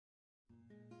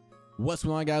What's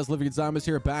going on, guys? Living Zombies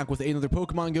here, back with another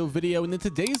Pokemon Go video. And in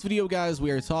today's video, guys,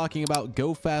 we are talking about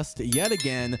Go Fest yet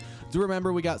again. Do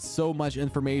remember, we got so much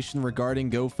information regarding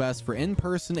Go Fest for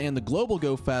in-person and the global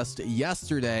Go Fest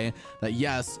yesterday that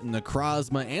yes,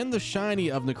 Necrozma and the Shiny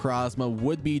of Necrozma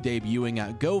would be debuting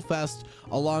at Go Fest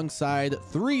alongside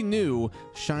 3 new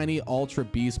Shiny Ultra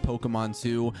Beast Pokemon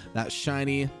 2. That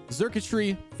Shiny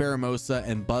Xurkitree, Pheromosa,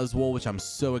 and Buzzwole, which I'm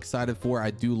so excited for. I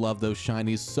do love those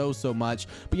Shinies so much.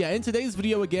 But yeah, in today's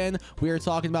video again, we are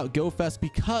talking about Go Fest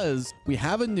because we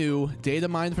have a new data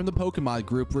mine from the Pokemon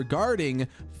group regarding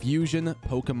fusion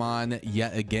Pokemon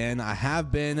yet again. I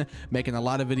have been making a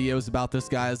lot of videos about this,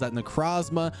 guys, that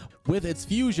Necrozma with its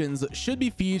fusions should be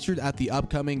featured at the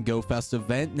upcoming Go Fest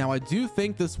event. Now, I do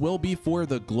think this will be for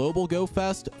the global Go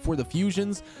Fest for the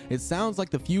fusions. It sounds like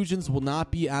the fusions will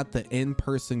not be at the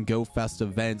in-person Go Fest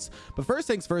events. But first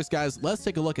things first, guys, let's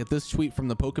take a look at this tweet from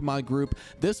the Pokemon group.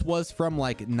 This was from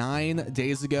like 9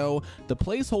 days ago. The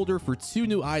placeholder for 2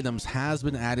 new items has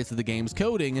been added to the game's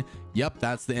coding. Yep,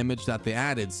 that's the image that they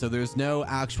added. So there's no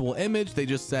actual image. They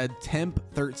just said temp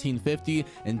 1350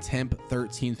 and temp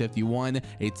 1351,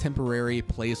 a temporary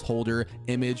placeholder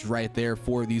image right there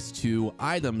for these 2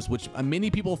 items, which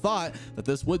many people thought that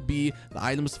this would be the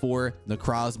items for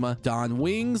Necrozma Dawn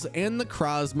Wings and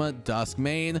Necrozma Dusk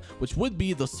Mane, which would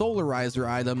be the Solarizer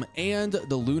item and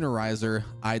the Lunarizer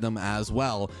item as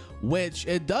well, which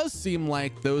it does seem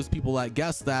like those people that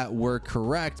guessed that were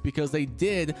correct because they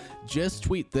did just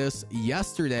tweet this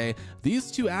yesterday.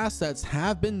 These 2 assets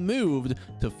have been moved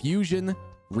to fusion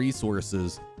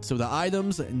resources, so the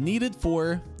items needed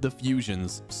for the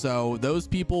fusions. So those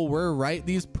people were right.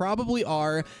 These probably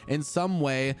are in some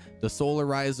way the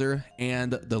Solarizer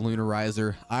and the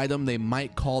Lunarizer item. They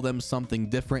might call them something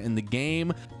different in the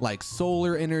game, like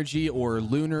solar energy or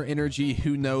lunar energy.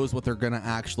 Who knows what they're gonna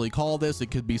actually call this?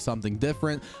 It could be something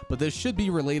different, but this should be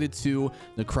related to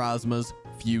Necrozma's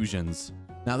fusions.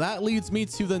 Now that leads me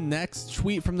to the next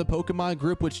tweet from the Pokemon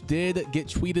group, which did get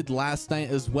tweeted last night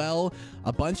as well.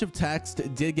 A bunch of text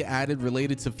did get added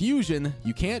related to fusion.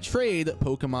 You can't trade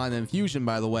Pokemon in fusion,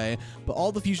 by the way, but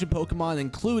all the fusion Pokemon,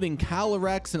 including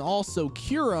Calyrex and also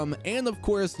Kyurem, and of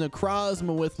course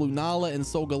Necrozma with Lunala and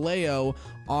Solgaleo,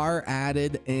 are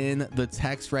added in the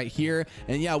text right here.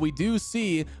 And yeah, we do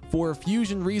see for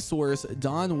fusion resource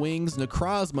Dawn Wings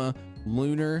Necrozma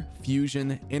lunar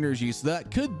fusion energy. So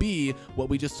that could be what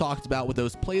we just talked about with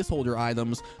those placeholder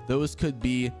items. Those could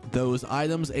be those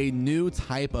items, a new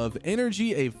type of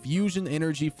energy, a fusion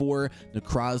energy for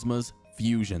Necrozma's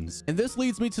fusions. And this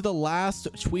leads me to the last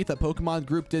tweet that Pokemon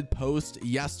group did post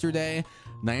yesterday.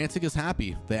 Niantic is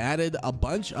happy. They added a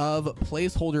bunch of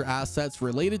placeholder assets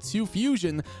related to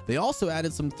fusion. They also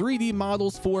added some 3D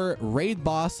models for Raid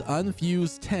Boss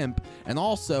Unfused Temp, and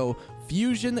also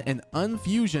fusion and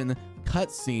unfusion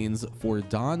cutscenes for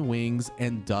Dawn Wings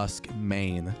and Dusk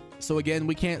Mane. So again,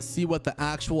 we can't see what the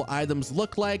actual items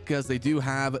look like because they do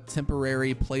have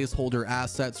temporary placeholder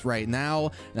assets right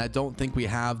now, and I don't think we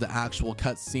have the actual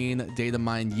cutscene data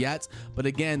mined yet. But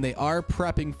again, they are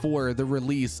prepping for the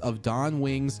release of Dawn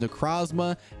Wings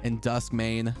Necrozma and Dusk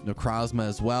Mane Necrozma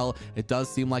as well. It does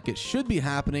seem like it should be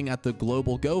happening at the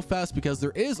global Go Fest because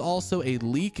there is also a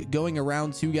leak going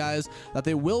around too, guys, that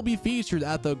they will be featured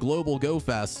at the global Go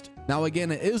Fest. Now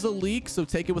again, it is a leak, so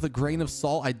take it with a grain of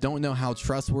salt. I don't know how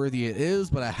trustworthy it is,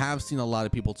 but I have seen a lot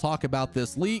of people talk about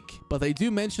this leak. But they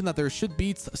do mention that there should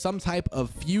be some type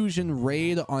of fusion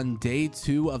raid on day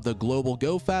 2 of the global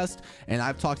Go Fest, and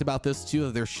I've talked about this too,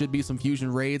 that there should be some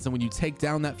fusion raids, and when you take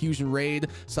down that fusion raid,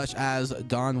 such as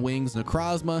Dawn Wings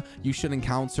Necrozma, you should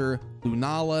encounter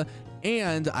Lunala,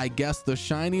 and I guess the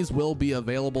shinies will be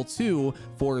available too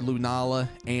for Lunala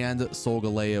and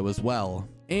Solgaleo as well.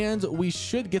 And we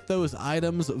should get those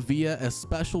items via a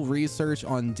special research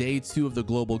on day 2 of the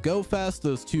global Go Fest.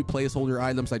 Those 2 placeholder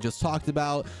items I just talked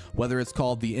about, whether it's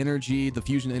called the energy, the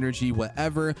fusion energy,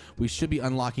 whatever, we should be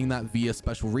unlocking that via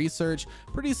special research.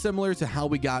 Pretty similar to how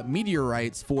we got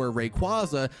meteorites for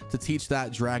Rayquaza to teach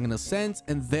that Dragon Ascent,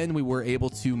 and then we were able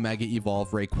to mega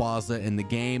evolve Rayquaza in the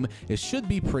game. It should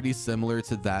be pretty similar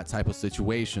to that type of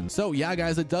situation. So yeah,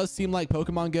 guys, it does seem like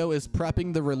Pokemon Go is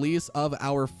prepping the release of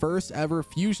our first ever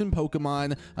fusion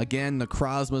Pokemon, again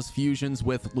Necrozma's fusions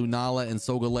with Lunala and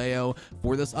Solgaleo,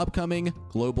 for this upcoming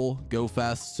global Go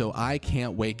Fest. So I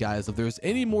can't wait, guys. If there's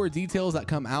any more details that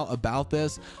come out about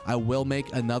this, I will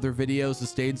make another video, so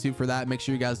stay tuned for that. Make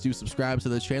sure you guys do subscribe to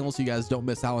the channel so you guys don't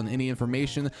miss out on any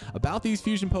information about these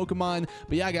fusion Pokemon.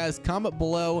 But yeah, guys, comment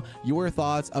below your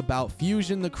thoughts about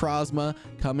fusion Necrozma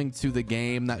coming to the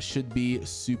game. That should be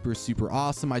super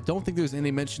awesome. I don't think there's any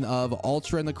mention of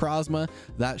Ultra Necrozma.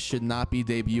 That should not be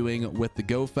debuting with the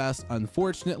Go Fest,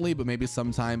 unfortunately, but maybe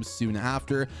sometime soon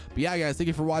after. But yeah, guys, thank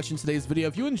you for watching today's video.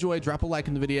 If you enjoyed, drop a like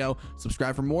in the video,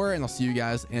 subscribe for more, and I'll see you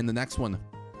guys in the next one.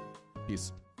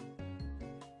 Peace.